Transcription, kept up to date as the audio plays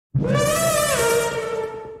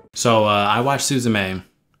So I watched Suzume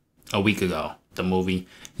a week ago, the movie.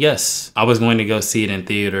 Yes, I was going to go see it in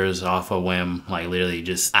theaters off a whim, like literally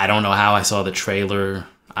just, I don't know how I saw the trailer.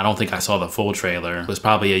 I don't think I saw the full trailer. It was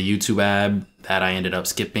probably a YouTube ad that I ended up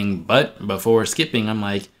skipping, but before skipping, I'm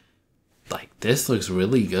like, this looks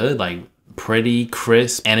really good, like pretty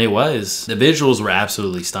crisp, and it was. The visuals were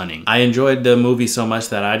absolutely stunning. I enjoyed the movie so much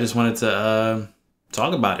that I just wanted to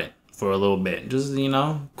talk about it for a little bit. Just, you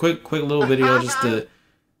know, quick little video just to,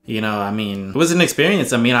 you know, I mean, it was an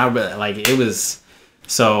experience. I mean, it was,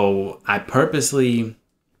 so I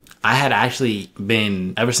had actually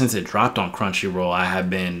been, ever since it dropped on Crunchyroll, I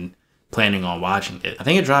had been planning on watching it. I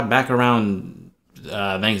think it dropped back around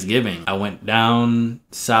Thanksgiving. I went down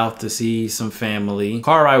south to see some family.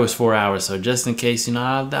 Car ride was 4 hours, so just in case, you know,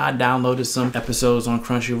 I downloaded some episodes on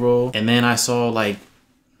Crunchyroll, and then I saw like,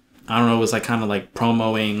 I don't know, it was like kind of like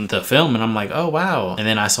promoting the film, and I'm like, oh wow. And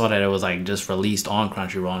then I saw that it was like just released on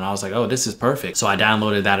Crunchyroll, and I was like, oh, this is perfect. So I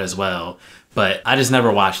downloaded that as well, but I just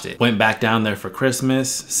never watched it. Went back down there for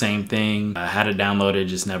Christmas, same thing. I had it downloaded,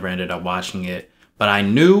 just never ended up watching it. But I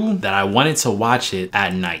knew that I wanted to watch it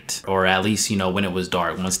at night, or at least, you know, when it was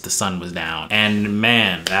dark, once the sun was down. And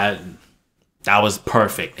man, that was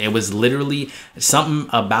perfect. It was literally, something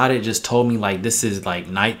about it just told me like, this is like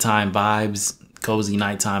nighttime vibes, cozy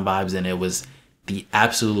nighttime vibes, and it was the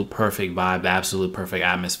absolute perfect vibe, the absolute perfect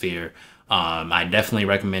atmosphere. I definitely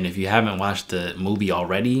recommend, if you haven't watched the movie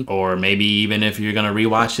already, or maybe even if you're gonna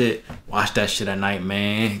rewatch it, watch that shit at night,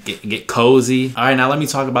 man. Get cozy. All right, now let me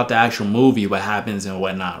talk about the actual movie, what happens and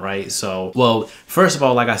whatnot, right? So, well, first of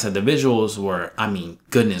all, like I said, the visuals were, I mean,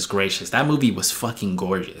 goodness gracious, that movie was fucking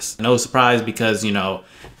gorgeous. No surprise, because, you know,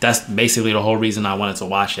 that's basically the whole reason I wanted to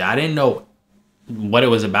watch it. I didn't know what it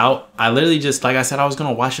was about. I literally just, like I said, I was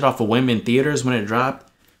gonna watch it off a whim in theaters when it dropped,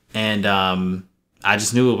 and I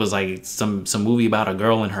just knew it was like some movie about a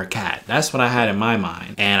girl and her cat. That's what I had in my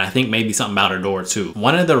mind. And I think maybe something about her door too.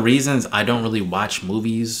 One of the reasons I don't really watch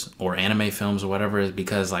movies or anime films or whatever is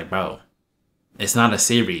because, like, bro, it's not a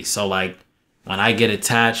series. So like, when I get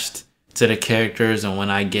attached to the characters and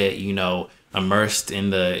when I get, you know, immersed in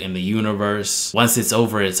the universe, once it's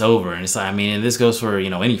over, it's over. And it's like, I mean, and this goes for, you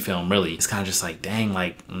know, any film really. It's kind of just like, dang,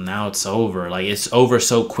 like now it's over. Like it's over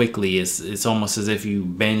so quickly. It's almost as if you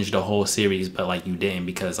binged a whole series, but like you didn't,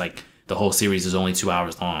 because like the whole series is only 2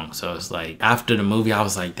 hours long. So it's like, after the movie, I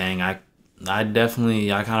was like, dang, I kind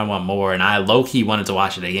of want more. And I low-key wanted to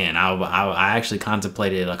watch it again. I actually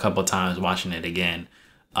contemplated a couple times watching it again,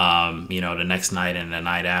 you know, the next night and the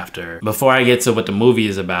night after. Before I get to what the movie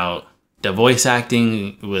is about, the voice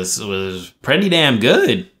acting was pretty damn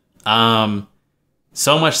good.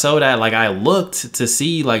 So much so that like I looked to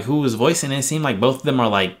see like who was voicing it. It seemed like both of them are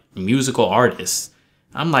like musical artists.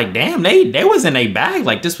 I'm like, damn, they was in a bag.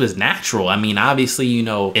 Like this was natural. I mean, obviously, you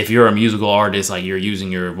know, if you're a musical artist, like you're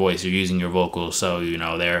using your voice, you're using your vocals, so you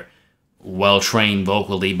know they're well trained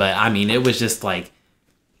vocally. But I mean, it was just like,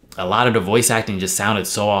 a lot of the voice acting just sounded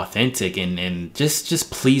so authentic and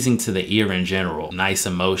just pleasing to the ear in general. Nice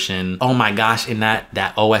emotion. Oh my gosh, and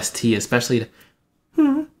that OST, especially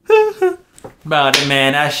bro,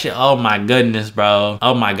 man, that shit, oh my goodness, bro.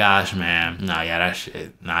 Oh my gosh, man. Nah, yeah, that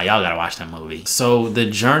shit. Nah, y'all gotta watch that movie. So the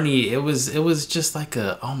journey, it was just like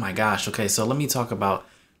a, oh my gosh. Okay, so let me talk about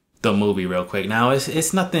the movie real quick. Now,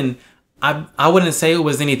 it's nothing, I wouldn't say it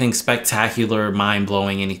was anything spectacular,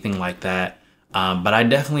 mind-blowing, anything like that. But I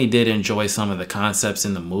definitely did enjoy some of the concepts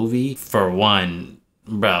in the movie. For one,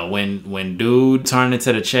 bro, when dude turned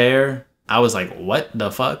into the chair, I was like, what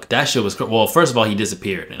the fuck? That shit was, well, first of all, he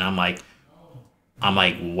disappeared. And I'm like,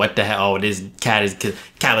 what the hell? Oh, this cat was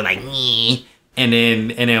like, nee. And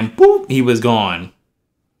then boop, he was gone.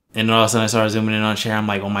 And then all of a sudden I started zooming in on the chair. I'm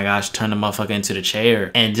like, oh my gosh, turn the motherfucker into the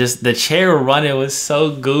chair. And just the chair running was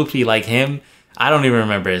so goofy. Like him, I don't even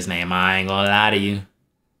remember his name. I ain't gonna lie to you.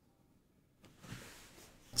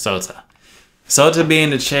 Sota being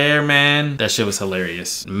the chair, man, that shit was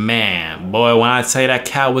hilarious. Man, boy, when I tell you that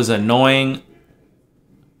cat was annoying,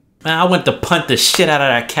 man, I went to punt the shit out of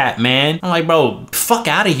that cat, man. I'm like, bro, fuck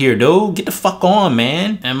out of here, dude. Get the fuck on,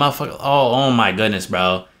 man. And motherfucker, oh my goodness,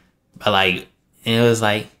 bro. But like, it was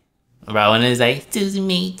like, bro, and it's like,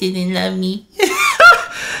 Suzume didn't love me.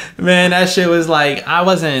 Man, that shit was like,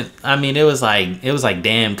 it was like,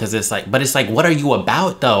 damn, because it's like, but it's like, what are you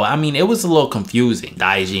about, though? I mean, it was a little confusing,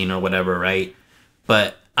 Daijin or whatever, right?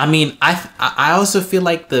 But, I mean, I also feel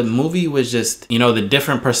like the movie was just, you know, the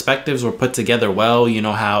different perspectives were put together well, you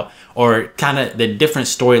know, how, or kind of the different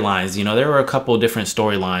storylines, you know, there were a couple different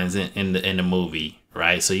storylines in the movie,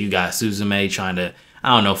 right? So you got Suzume trying to, I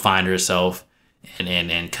don't know, find herself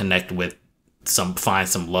and connect with find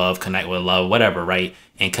some love, connect with love, whatever, right?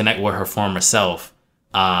 And connect with her former self.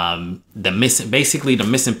 Basically the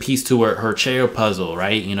missing piece to her chair puzzle,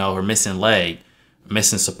 right? You know, her missing leg,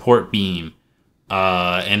 missing support beam.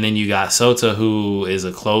 And then you got Sota, who is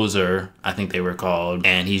a closer, I think they were called,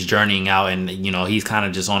 and he's journeying out, and you know, he's kind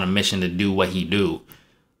of just on a mission to do what he do.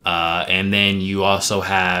 And then you also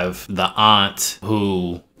have the aunt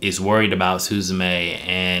who is worried about Suzume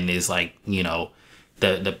and is like, you know,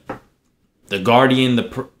 the guardian,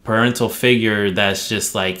 the parental figure that's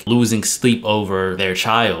just like losing sleep over their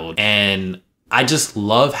child. And I just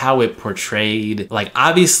love how it portrayed, like,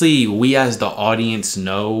 obviously we as the audience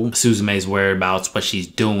know Suzume's whereabouts, what she's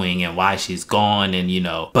doing and why she's gone, and you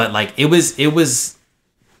know, but like it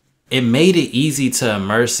made it easy to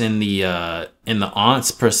immerse in the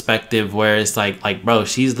aunt's perspective, where it's like bro,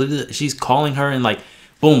 she's calling her and like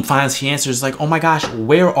boom, she answers like, oh my gosh,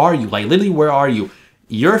 where are you? Like literally, where are you?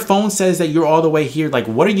 Your phone says that you're all the way here. Like,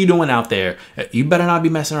 what are you doing out there? You better not be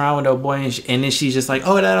messing around with no boy. And then she's just like,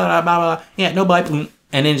 oh, blah, blah, blah. Yeah, no, blah. And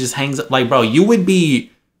then just hangs up. Like, bro, you would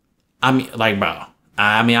be, I mean, like, bro.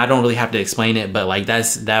 I mean, I don't really have to explain it, but like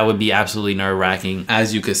that would be absolutely nerve-wracking.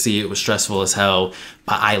 As you could see, it was stressful as hell.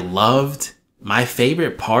 But I loved, my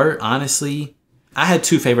favorite part, honestly, I had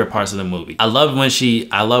two favorite parts of the movie. I love when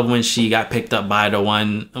she got picked up by the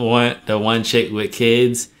one chick with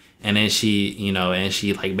kids. And then she, you know, and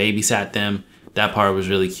she like babysat them. That part was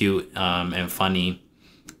really cute and funny.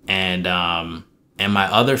 And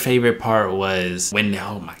my other favorite part was when,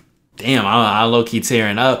 oh my, damn, I low-key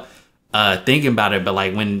tearing up thinking about it. But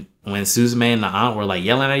like when Suzume and the aunt were like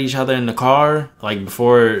yelling at each other in the car, like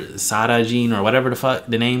before Sarajin or whatever the fuck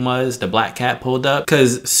the name was, the black cat pulled up.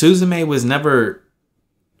 Because Suzume was never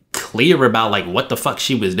clear about like what the fuck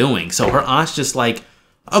she was doing. So her aunt's just like,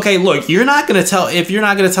 okay, look, if you're not gonna tell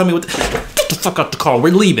me what get the fuck out the car,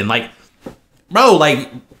 we're leaving. Like, bro,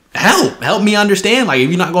 like, help me understand. Like, if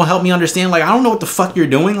you're not gonna help me understand, like, I don't know what the fuck you're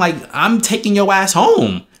doing. Like, I'm taking your ass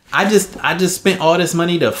home. I just spent all this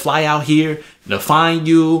money to fly out here to find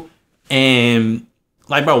you, and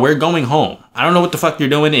like, bro, we're going home. I don't know what the fuck you're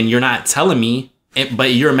doing, and you're not telling me.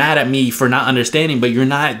 But you're mad at me for not understanding, but you're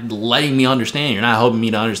not letting me understand. You're not helping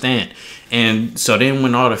me to understand. And so then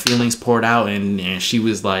when all the feelings poured out and she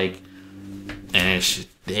was like, and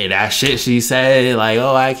that shit she said, like,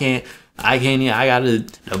 oh, I gotta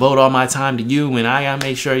devote all my time to you, and I gotta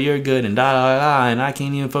make sure you're good, and da da da, and I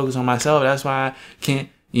can't even focus on myself. That's why I can't,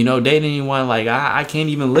 you know, date anyone. Like, I can't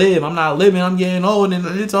even live. I'm not living. I'm getting old, and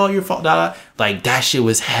it's all your fault. Da da. Like, that shit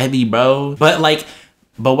was heavy, bro. But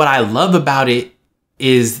what I love about it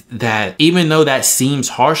is that even though that seems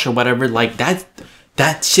harsh or whatever, like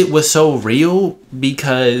that shit was so real,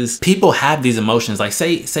 because people have these emotions. Like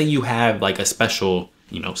say you have like a special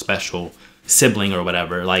sibling or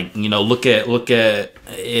whatever. Like, you know, look at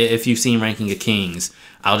if you've seen Ranking of Kings,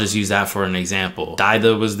 I'll just use that for an example.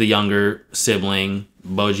 Daida was the younger sibling,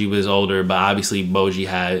 Boji was older, but obviously Boji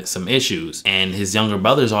had some issues, and his younger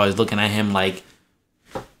brother's always looking at him like,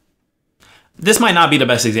 this might not be the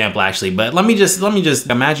best example actually, but let me just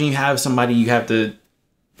imagine you have somebody you have to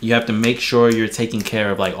make sure you're taking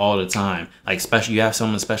care of like all the time. Like you have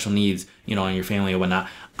someone with special needs, you know, in your family or whatnot.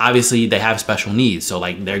 Obviously they have special needs. So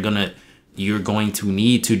like you're going to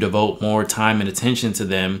need to devote more time and attention to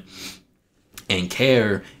them and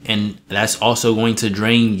care. And that's also going to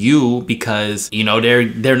drain you, because, you know,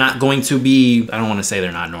 they're not going to be, I don't want to say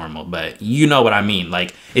they're not normal, but you know what I mean.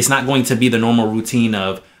 Like, it's not going to be the normal routine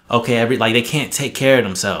of, okay, like they can't take care of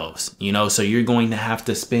themselves, you know, so you're going to have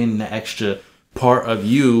to spend the extra part of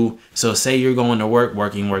you. So say you're going to work,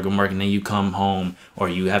 working, and then you come home, or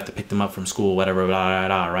you have to pick them up from school, whatever, blah, blah,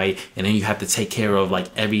 blah, right? And then you have to take care of like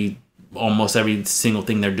almost every single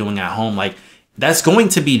thing they're doing at home. Like, that's going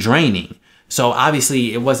to be draining. So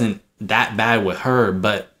obviously it wasn't that bad with her,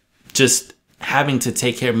 but just having to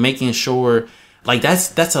take care, making sure, like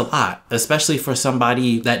that's a lot, especially for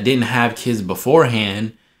somebody that didn't have kids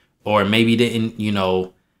beforehand. Or maybe didn't, you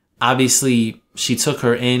know, obviously she took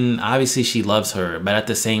her in, obviously she loves her, but at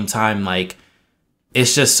the same time, like,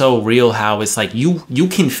 it's just so real how it's like you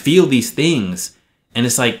can feel these things. And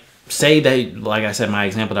it's like, say that, like I said, my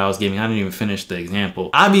example that I was giving, I didn't even finish the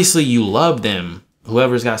example. Obviously you love them,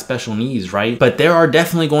 whoever's got special needs, right? But there are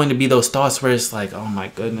definitely going to be those thoughts where it's like, oh my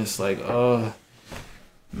goodness, like, oh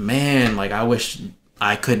man, like I wish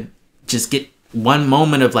I could just get one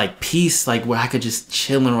moment of like peace, like where I could just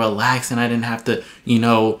chill and relax and I didn't have to, you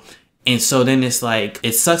know. And so then it's like,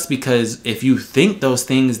 it sucks, because if you think those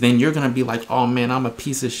things, then you're gonna be like, oh man, I'm a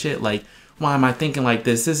piece of shit. Like, why am I thinking like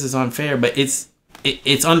this? This is unfair. But it's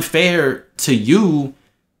unfair to you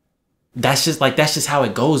that's just how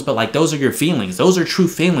it goes. But like, those are your feelings. Those are true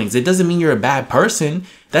feelings. It doesn't mean you're a bad person.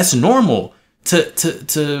 That's normal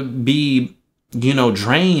to be, you know,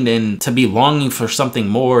 drained and to be longing for something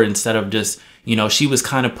more instead of just, you know, she was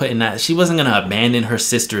kind of putting that, she wasn't going to abandon her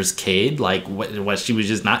sister's kid. Like, what, she was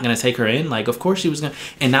just not going to take her in? Like, of course she was going to.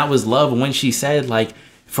 And that was love when she said, like,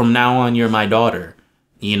 from now on, you're my daughter,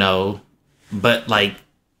 you know. But like,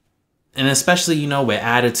 and especially, you know, with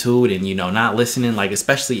attitude and, you know, not listening, like,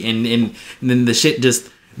 especially and then the shit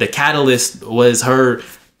just, the catalyst was her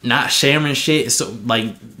not sharing shit. So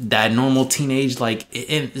like that normal teenage, like,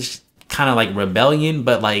 it's kind of like rebellion,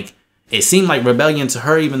 but like, it seemed like rebellion to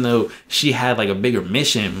her, even though she had like a bigger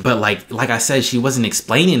mission. But like I said, she wasn't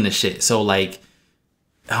explaining the shit. So like,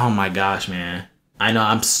 oh my gosh, man. I know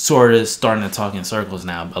I'm sort of starting to talk in circles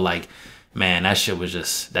now, but like, man, that shit was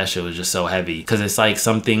just so heavy. Cause it's like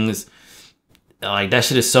some things, like that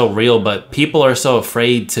shit is so real, but people are so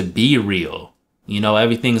afraid to be real. You know,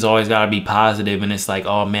 everything's always got to be positive, and it's like,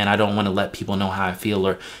 oh man, I don't want to let people know how I feel,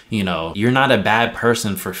 or, you know, you're not a bad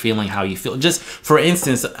person for feeling how you feel. Just for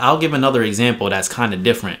instance, I'll give another example that's kind of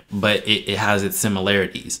different, but it has its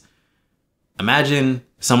similarities. Imagine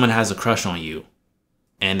someone has a crush on you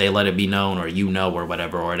and they let it be known, or you know, or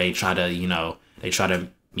whatever, or they try to, you know,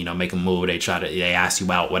 make a move, they ask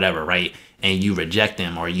you out, whatever, right? And you reject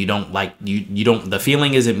them, or you don't like, you don't, the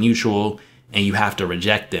feeling isn't mutual and you have to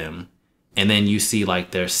reject them. And then you see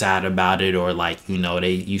like they're sad about it, or like, you know,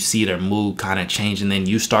 you see their mood kind of change, and then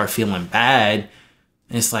you start feeling bad.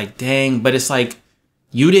 And it's like, dang, but it's like,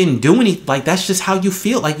 you didn't do anything. Like, that's just how you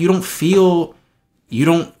feel. Like, you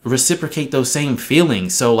don't reciprocate those same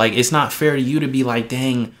feelings. So like, it's not fair to you to be like,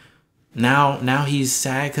 dang, now he's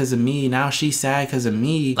sad because of me. Now she's sad because of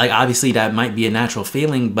me. Like, obviously that might be a natural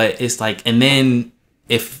feeling, but it's like, and then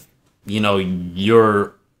if, you know,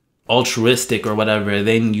 you're altruistic or whatever,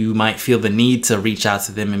 then you might feel the need to reach out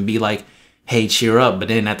to them and be like, hey, cheer up. But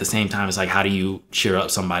then at the same time, it's like, how do you cheer up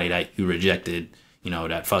somebody that you rejected, you know,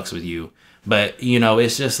 that fucks with you? But, you know,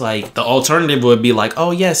 it's just like, the alternative would be like,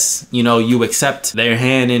 oh yes, you know, you accept their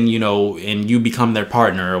hand and, you know, and you become their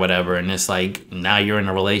partner or whatever. And it's like, now you're in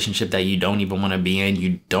a relationship that you don't even want to be in.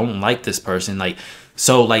 You don't like this person. Like,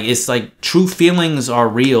 so like, it's like, true feelings are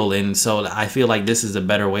real. And so I feel like this is a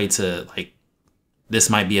better way to, like, this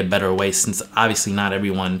might be a better way, since obviously not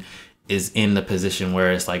everyone is in the position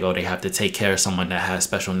where it's like, oh, they have to take care of someone that has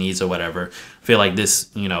special needs or whatever. I feel like this,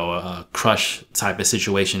 you know, crush type of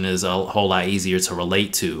situation is a whole lot easier to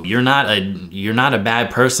relate to. You're not a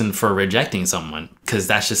bad person for rejecting someone, because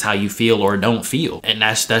that's just how you feel or don't feel. And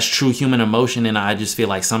that's true human emotion. And I just feel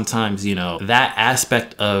like sometimes, you know, that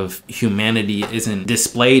aspect of humanity isn't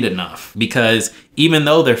displayed enough, because even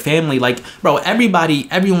though they're family, like, bro,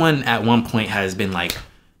 everyone at one point has been like,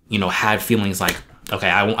 you know, had feelings like, okay,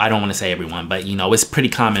 I don't want to say everyone, but, you know, it's pretty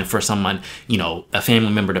common for someone, you know, a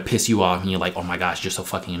family member to piss you off and you're like, oh my gosh, you're so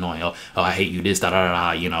fucking annoying. Oh, I hate you, this, da, da, da,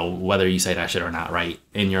 da, you know, whether you say that shit or not, right?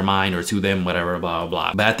 In your mind or to them, whatever, blah, blah,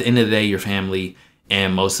 blah. But at the end of the day, your family,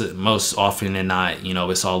 and most often than not, you know,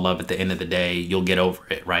 it's all love at the end of the day. You'll get over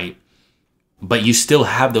it, right? But you still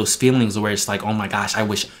have those feelings where it's like, oh my gosh, I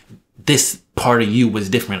wish this part of you was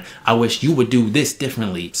different. I wish you would do this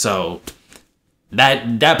differently. So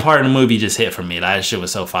that part of the movie just hit for me. That shit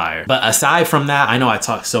was so fire. But aside from that, I know I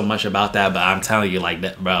talked so much about that, but I'm telling you, like,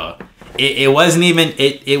 that, bro, it wasn't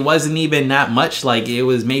even that much. Like, it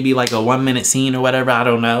was maybe like a 1 minute scene or whatever, I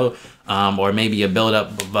don't know, or maybe a build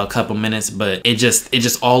up of a couple minutes, but it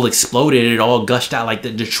just all exploded. It all gushed out. Like,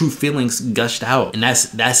 the true feelings gushed out, and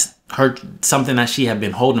that's her, something that she had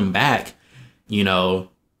been holding back, you know.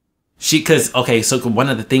 So one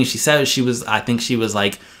of the things she said, I think she was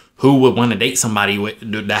like, who would want to date somebody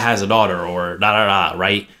that has a daughter, or da da da,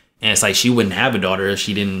 right? And it's like, she wouldn't have a daughter if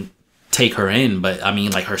she didn't take her in. But I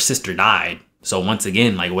mean, like, her sister died. So once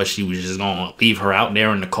again, like, what, she was just gonna leave her out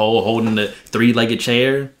there in the cold holding the 3-legged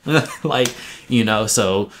chair? Like, you know,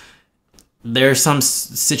 so there's some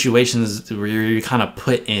situations where you're kind of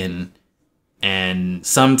put in, and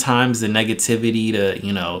sometimes the negativity to,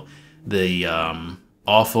 you know, the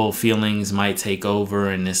awful feelings might take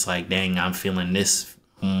over, and it's like, dang, I'm feeling this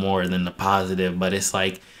more than the positive. But it's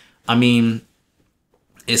like, I mean,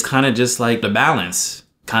 it's kind of just like the balance,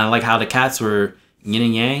 kind of like how the cats were yin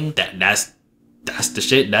and yang. That's the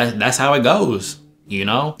shit. That's how it goes, you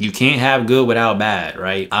know. You can't have good without bad,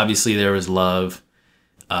 right? Obviously there was love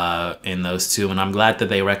in those two, and I'm glad that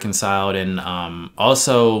they reconciled. And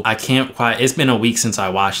also, it's been a week since I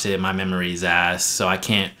watched it. My memory's ass, so I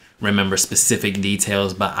can't remember specific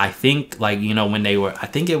details, but I think, like, you know, I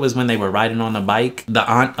think it was when they were riding on the bike, the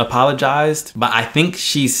aunt apologized, but I think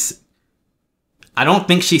I don't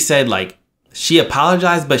think she said like, she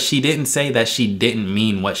apologized, but she didn't say that she didn't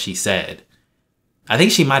mean what she said. I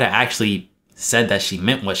think she might have actually said that she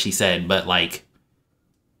meant what she said, but like,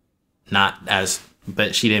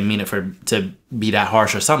 but she didn't mean it to be that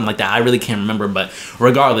harsh or something like that. I really can't remember, but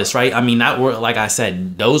regardless, right? I mean, like I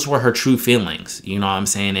said, those were her true feelings, you know what I'm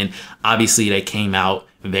saying? And obviously they came out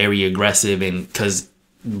very aggressive, and because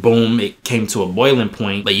boom, it came to a boiling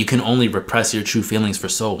point, but you can only repress your true feelings for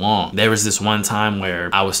so long. There was this one time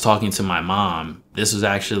where I was talking to my mom. This was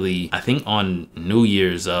actually, I think on New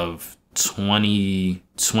Year's of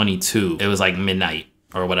 2022. It was like midnight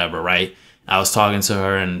or whatever, right? I was talking to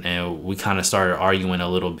her and we kind of started arguing a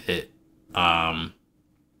little bit.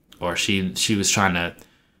 Or she was trying to,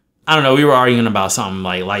 I don't know, we were arguing about something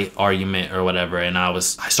like light argument or whatever. And I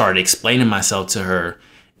started explaining myself to her,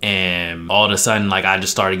 and all of a sudden, like, I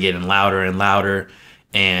just started getting louder and louder.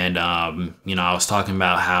 And, you know, I was talking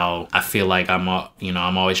about how I feel like I'm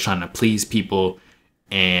always trying to please people,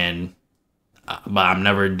 and, but I'm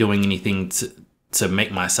never doing anything to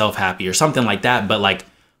make myself happy or something like that. But like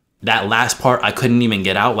that last part, I couldn't even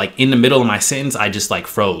get out. Like in the middle of my sentence, I just like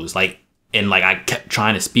froze, like, and like I kept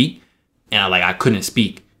trying to speak, and I couldn't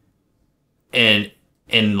speak. And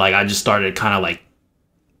like, I just started kind of like,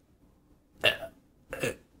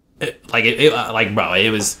 bro,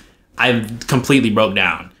 I completely broke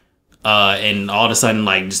down. And all of a sudden,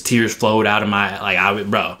 like, just tears flowed out of my,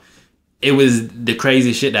 bro, it was the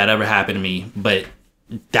craziest shit that ever happened to me. But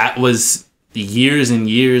that was years and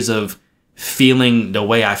years of feeling the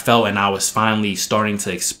way I felt, and I was finally starting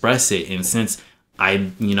to express it. And since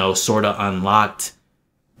I, you know, sort of unlocked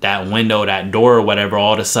that window, that door or whatever,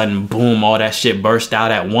 all of a sudden, boom, all that shit burst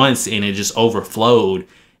out at once, and it just overflowed.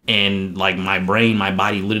 And like my brain, my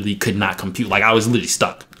body literally could not compute. Like I was literally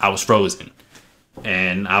stuck. I was frozen.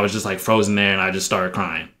 And I was just like frozen there, and I just started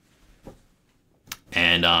crying.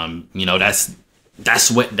 And you know, that's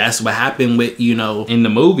what happened with, you know, in the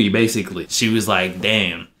movie basically. She was like,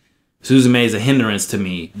 damn, Suzume is a hindrance to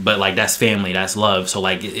me, but like that's family, that's love. So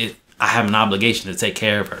like I have an obligation to take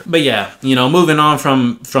care of her. But yeah, you know, moving on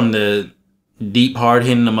from the deep,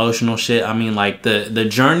 hard-hitting emotional shit. I mean, like the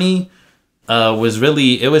journey was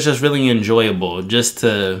just really enjoyable just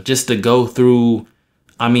to go through.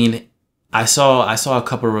 I mean, I saw a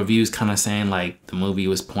couple of reviews kind of saying like the movie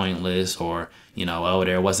was pointless, or, you know, oh,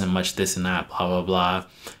 there wasn't much this and that, blah, blah, blah.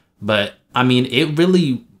 But I mean, it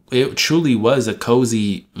truly was a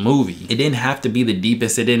cozy movie. It didn't have to be the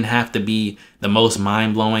deepest. It didn't have to be the most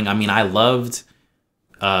mind-blowing. I mean, I loved,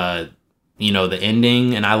 you know, the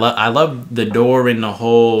ending, and I loved the door and the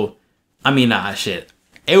whole, I mean, shit.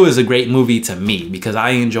 It was a great movie to me because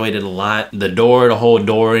I enjoyed it a lot. The whole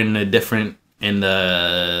door in the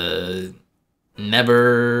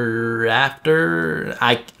Never After,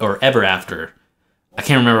 or Ever After. I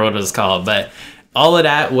can't remember what it was called, but all of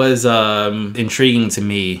that was intriguing to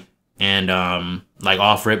me. And like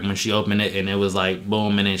off rip when she opened it, and it was like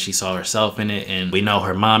boom, and then she saw herself in it, and we know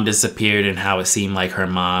her mom disappeared, and how it seemed like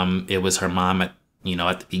it was her mom at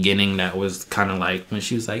the beginning. That was kind of like when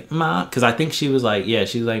she was like, Mom, because I think she was like, yeah,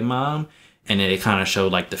 she was like, Mom, and then it kind of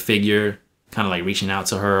showed like the figure kind of like reaching out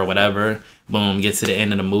to her or whatever. Boom, gets to the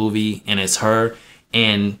end of the movie, and it's her.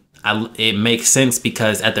 And it makes sense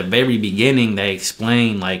because at the very beginning they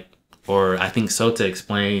explain like, or I think Sota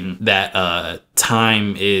explained that all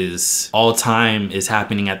time is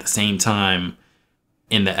happening at the same time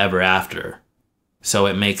in the Ever After. So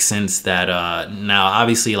it makes sense that now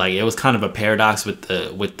obviously like it was kind of a paradox with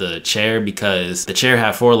the chair, because the chair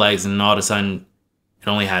had 4 legs and all of a sudden it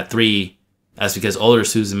only had 3. That's because older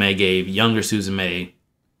Suzume gave younger Suzume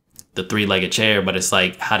the 3-legged chair, but it's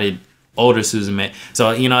like, how did older Suzume?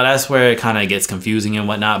 So, you know, that's where it kind of gets confusing and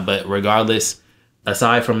whatnot. But regardless,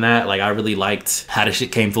 aside from that, like I really liked how the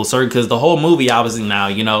shit came full circle, because the whole movie, obviously now,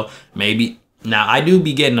 you know, maybe now I do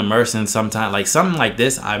be getting immersed in sometimes like something like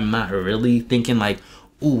this. I'm not really thinking like,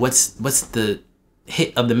 ooh, what's the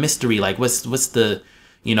hit of the mystery? Like what's the,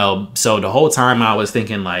 you know, so the whole time I was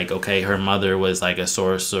thinking like, okay, her mother was like a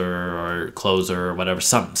sorcerer or closer or whatever,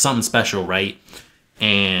 something special, right?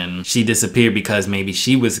 And she disappeared because maybe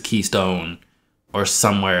she was a keystone or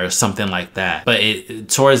somewhere or something like that. But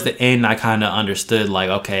towards the end, I kind of understood like,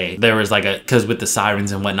 okay, there was like because with the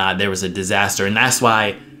sirens and whatnot, there was a disaster. And that's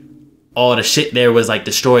why all the shit there was like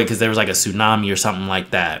destroyed, because there was like a tsunami or something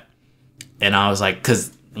like that. And I was like,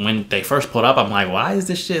 because when they first pulled up, I'm like, why is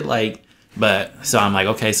this shit like, but so I'm like,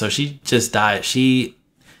 okay, so she just died.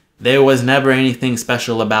 There was never anything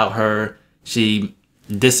special about her. She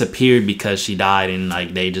disappeared because she died, and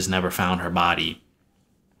like they just never found her body.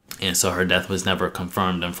 And so her death was never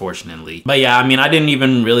confirmed, unfortunately. But yeah, I mean, I didn't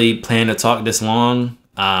even really plan to talk this long.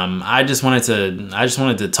 I just wanted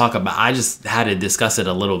to talk about, I just had to discuss it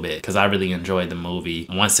a little bit because I really enjoyed the movie.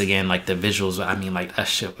 Once again, like the visuals, I mean, like that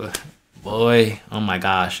shit, boy, oh my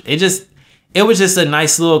gosh. It was just a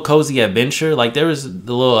nice little cozy adventure. Like there was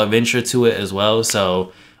the little adventure to it as well.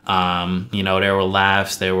 So, you know, there were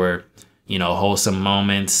laughs, there were, you know, wholesome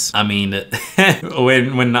moments. I mean,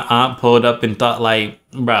 when the aunt pulled up and thought like,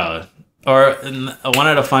 bro, or one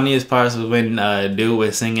of the funniest parts was when dude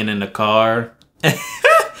was singing in the car.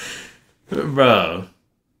 Bro,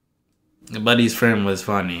 Buddy's friend was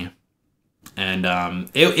funny. And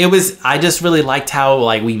it was, I just really liked how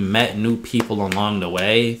like we met new people along the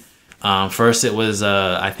way. First it was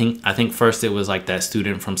I think first it was like that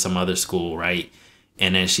student from some other school, right?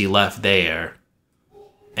 And then she left there.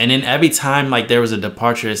 And then every time like there was a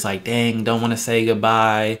departure, it's like, dang, don't want to say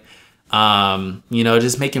goodbye. You know,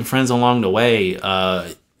 just making friends along the way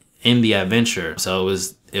in the adventure. So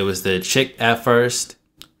it was the chick at first,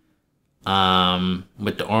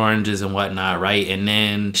 with the oranges and whatnot, right? And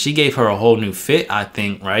then she gave her a whole new fit, I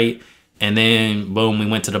think, right? And then boom, we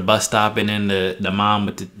went to the bus stop, and then the mom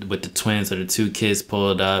with the twins or the two kids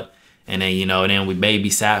pulled up, and then, you know, then we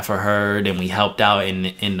babysat for her. Then we helped out in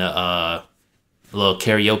the little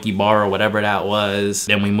karaoke bar or whatever that was.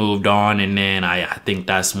 Then we moved on, and then I think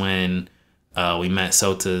that's when we met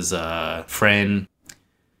Sota's friend.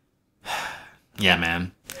 Yeah,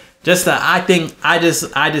 man. Just I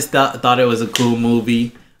just thought it was a cool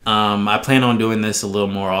movie. I plan on doing this a little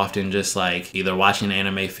more often, just like either watching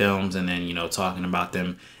anime films and then, you know, talking about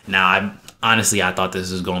them. Now, I thought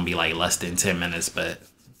this was gonna be like less than 10 minutes, but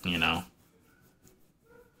you know,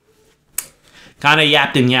 kind of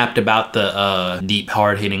yapped about the deep,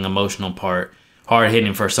 hard-hitting, emotional part.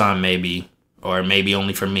 Hard-hitting for some, maybe, or maybe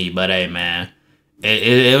only for me. But hey, man,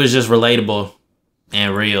 it was just relatable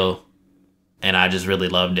and real. And I just really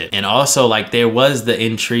loved it. And also, like, there was the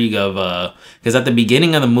intrigue of, because at the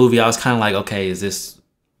beginning of the movie, I was kind of like, okay, is this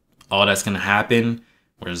all that's going to happen?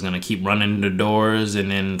 We're just going to keep running the doors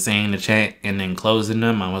and then saying the chant and then closing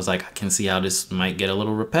them. I was like, I can see how this might get a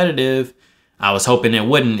little repetitive. I was hoping it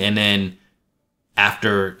wouldn't. And then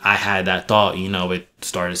after I had that thought, you know, it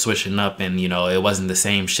started switching up, and, you know, it wasn't the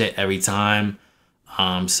same shit every time.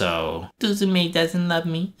 So Suzume doesn't love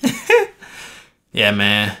me. Yeah,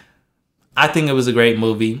 man. I think it was a great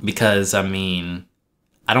movie because, I mean,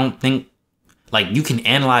 I don't think, like, you can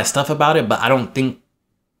analyze stuff about it, but I don't think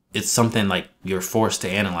it's something, like, you're forced to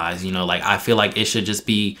analyze, you know? Like, I feel like it should just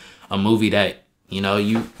be a movie that, you know,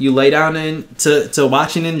 you lay down and to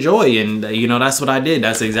watch and enjoy, and, you know, that's what I did.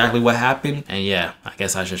 That's exactly what happened. And, yeah, I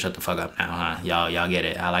guess I should shut the fuck up now, huh? Y'all get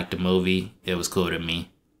it. I liked the movie. It was cool to me.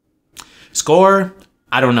 Score?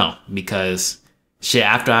 I don't know, because... shit,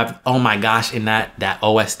 after oh my gosh, in that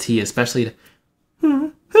OST, especially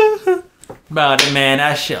bro, man,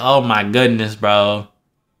 that shit, oh my goodness, bro.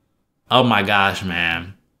 Oh my gosh,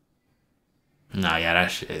 man. Nah, yeah,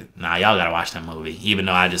 that shit. Nah, y'all gotta watch that movie, even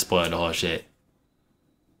though I just spoiled the whole shit.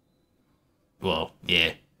 Well,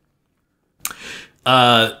 yeah.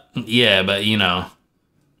 Yeah, but you know.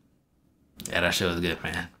 Yeah, that shit was good,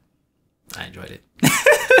 man. I enjoyed it.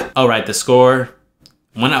 All right, the score.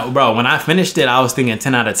 When I finished it, I was thinking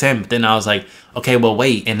 10 out of 10, but then I was like, okay, well,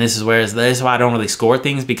 wait, and this is why I don't really score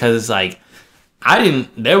things, because it's like, I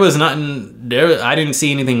didn't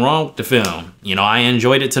see anything wrong with the film. You know, I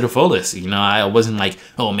enjoyed it to the fullest. You know, I wasn't like,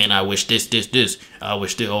 oh man, I wish this, I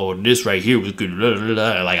wish this right here was good.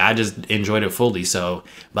 Like, I just enjoyed it fully. So,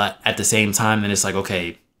 but at the same time, then it's like,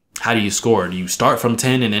 okay, how do you score? Do you start from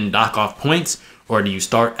 10 and then dock off points? Or do you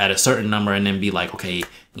start at a certain number and then be like, okay,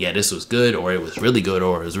 yeah, this was good, or it was really good,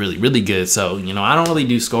 or it was really, really good. So, you know, I don't really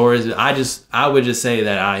do scores. I would just say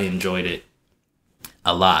that I enjoyed it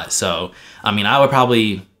a lot. So, I mean, I would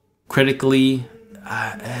probably critically,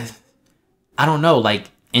 I don't know, like,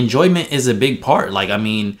 enjoyment is a big part. Like, I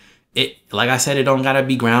mean, like I said, it don't gotta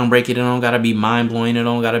be groundbreaking, it don't gotta be mind-blowing, it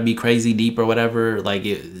don't gotta be crazy deep or whatever. Like,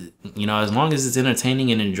 you know, as long as it's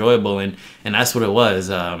entertaining and enjoyable, and that's what it was.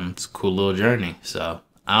 It's a cool little journey. So,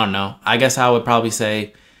 I don't know. I guess I would probably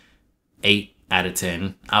say 8 out of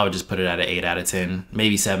 10. I would just put it at an 8 out of 10,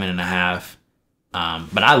 maybe 7.5.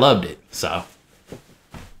 But I loved it, so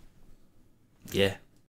yeah.